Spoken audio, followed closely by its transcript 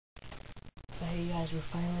Okay, guys, we're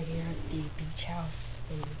finally here at the beach house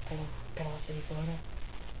in Panama City, Florida,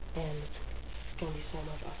 and it's gonna be so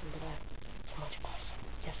much awesome.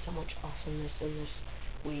 So much awesomeness in this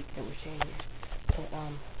week that we're staying here. But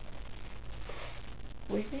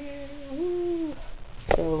we're here. Woo!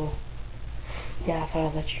 So yeah, I thought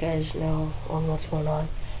I'd let you guys know on what's going on.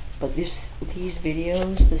 But these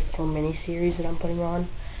videos, this little mini series that I'm putting on,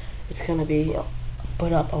 it's gonna be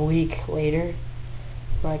put up a week later.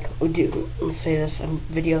 Like, let's say this, a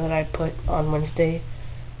video that I put on Wednesday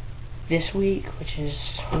this week, which is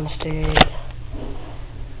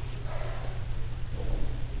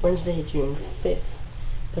Wednesday, June 5th.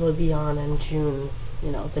 It'll be on in June,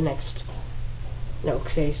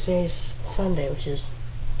 today's Sunday, which is,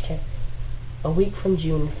 a week from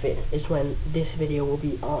June 5th is when this video will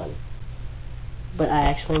be on. But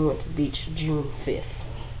I actually went to the beach June 5th.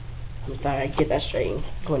 I'm sorry, I get that straight. I'm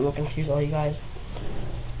going to confuse all you guys.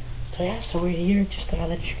 So yeah, so we're here just to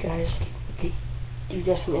let you guys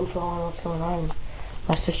get some info on what's going on.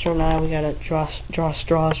 My sister and I, we gotta draw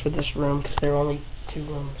straws for this room because there are only 2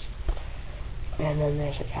 rooms, and then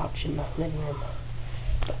there's a couch in the living room.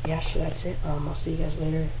 But yeah, so that's it. I'll see you guys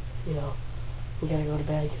later. We gotta go to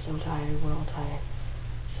bed because I'm tired. We're all tired.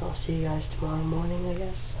 So I'll see you guys tomorrow morning, I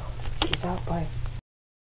guess. So peace out. Bye.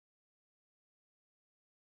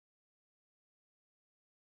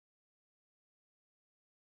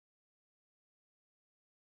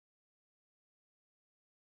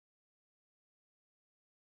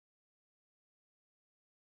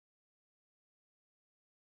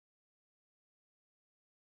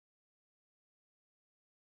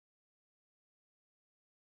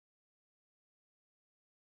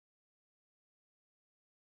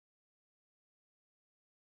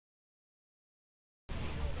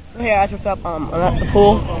 Hey guys, what's up? I'm at the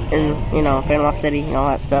pool in, Panama City and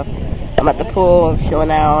all that stuff. I'm at the pool,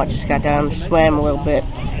 chilling out, just got down, swam a little bit.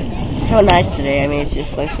 It's so nice today. I mean, it's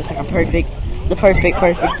just like the perfect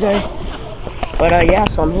day. But yeah,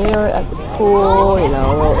 so I'm here at the pool, a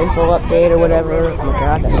little info update or whatever. Oh my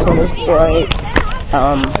god, that sun is bright.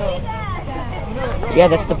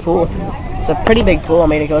 Yeah, that's the pool. It's a pretty big pool. I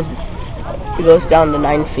mean, it goes down to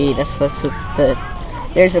 9 feet.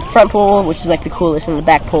 There's a front pool, which is like the coolest, and the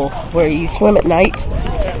back pool, where you swim at night,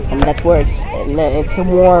 and that's where it's a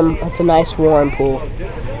nice warm pool.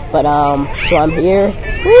 But, so I'm here,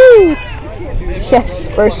 woo! Yes,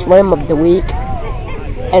 first swim of the week,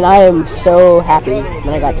 and I am so happy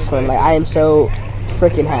that I got to swim. Like, I am so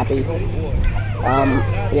freaking happy.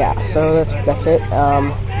 Yeah, so that's it.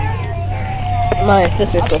 My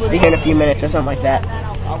sister's supposed to be here in a few minutes or something like that.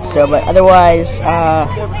 So, but otherwise,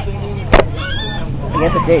 I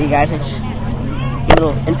guess that's it, you guys. It's a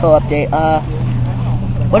little info update.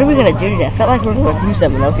 What are we gonna do today? I felt like we were gonna do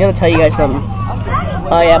something. I was gonna tell you guys something.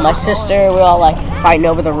 Oh yeah, my sister, we all like fighting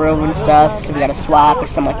over the room and stuff, so we gotta swap or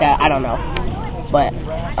something like that. I don't know. But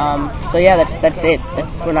so yeah, that's it.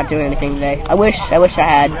 We're not doing anything today. I wish I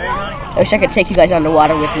could take you guys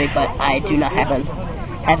underwater with me, but I do not have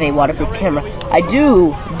a waterproof camera. I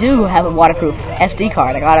do have a waterproof SD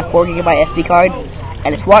card. I got a 4 GB SD card.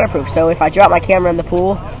 And it's waterproof, so if I drop my camera in the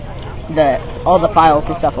pool, all the files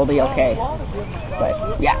and stuff will be okay.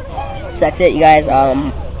 But yeah, so that's it, you guys.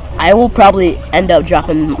 I will probably end up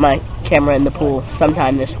dropping my camera in the pool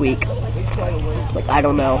sometime this week. Like, I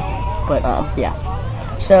don't know, but yeah.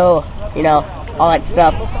 So all that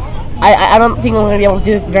stuff. I don't think I'm gonna be able to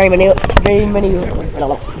do very many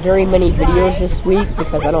videos this week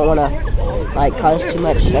because I don't want to cause too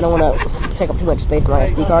much. I don't want to take up too much space on my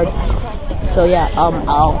SD card. So yeah,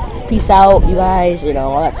 I'll peace out, you guys,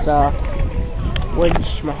 all that stuff. Woods,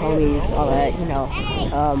 my homies, all that,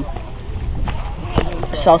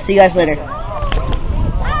 So I'll see you guys later.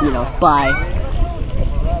 Bye.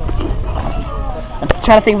 I'm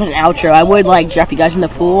trying to think of an outro. I would drop you guys in the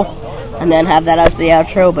pool and then have that as the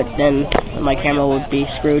outro, but then my camera would be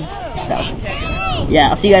screwed. So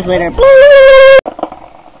yeah, I'll see you guys later.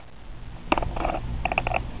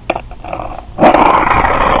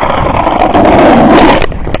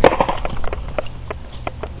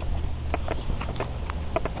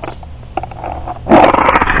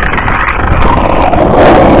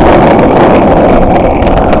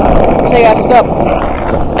 Hey guys, what's up?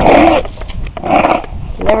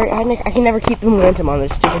 I can never keep the momentum on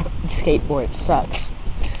this stupid skateboard. It sucks.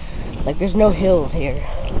 Like, there's no hills here.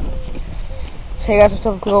 Hey guys, what's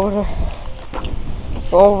up?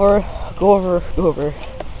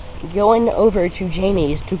 Going over to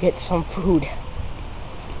Jamie's to get some food.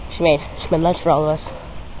 She made lunch for all of us.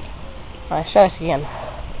 Alright, try this again.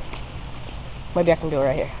 Maybe I can do it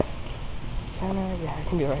right here. Yeah, I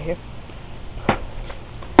can do it right here.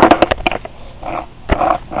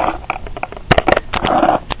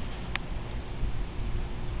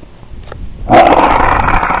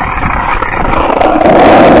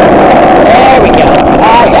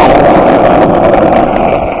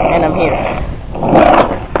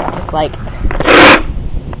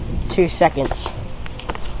 seconds.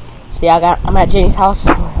 So yeah, I'm at Jenny's house.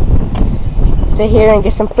 Sit here and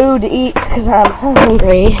get some food to eat because I'm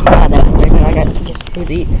hungry. I got to get some food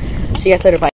to eat. See you guys later. Bye.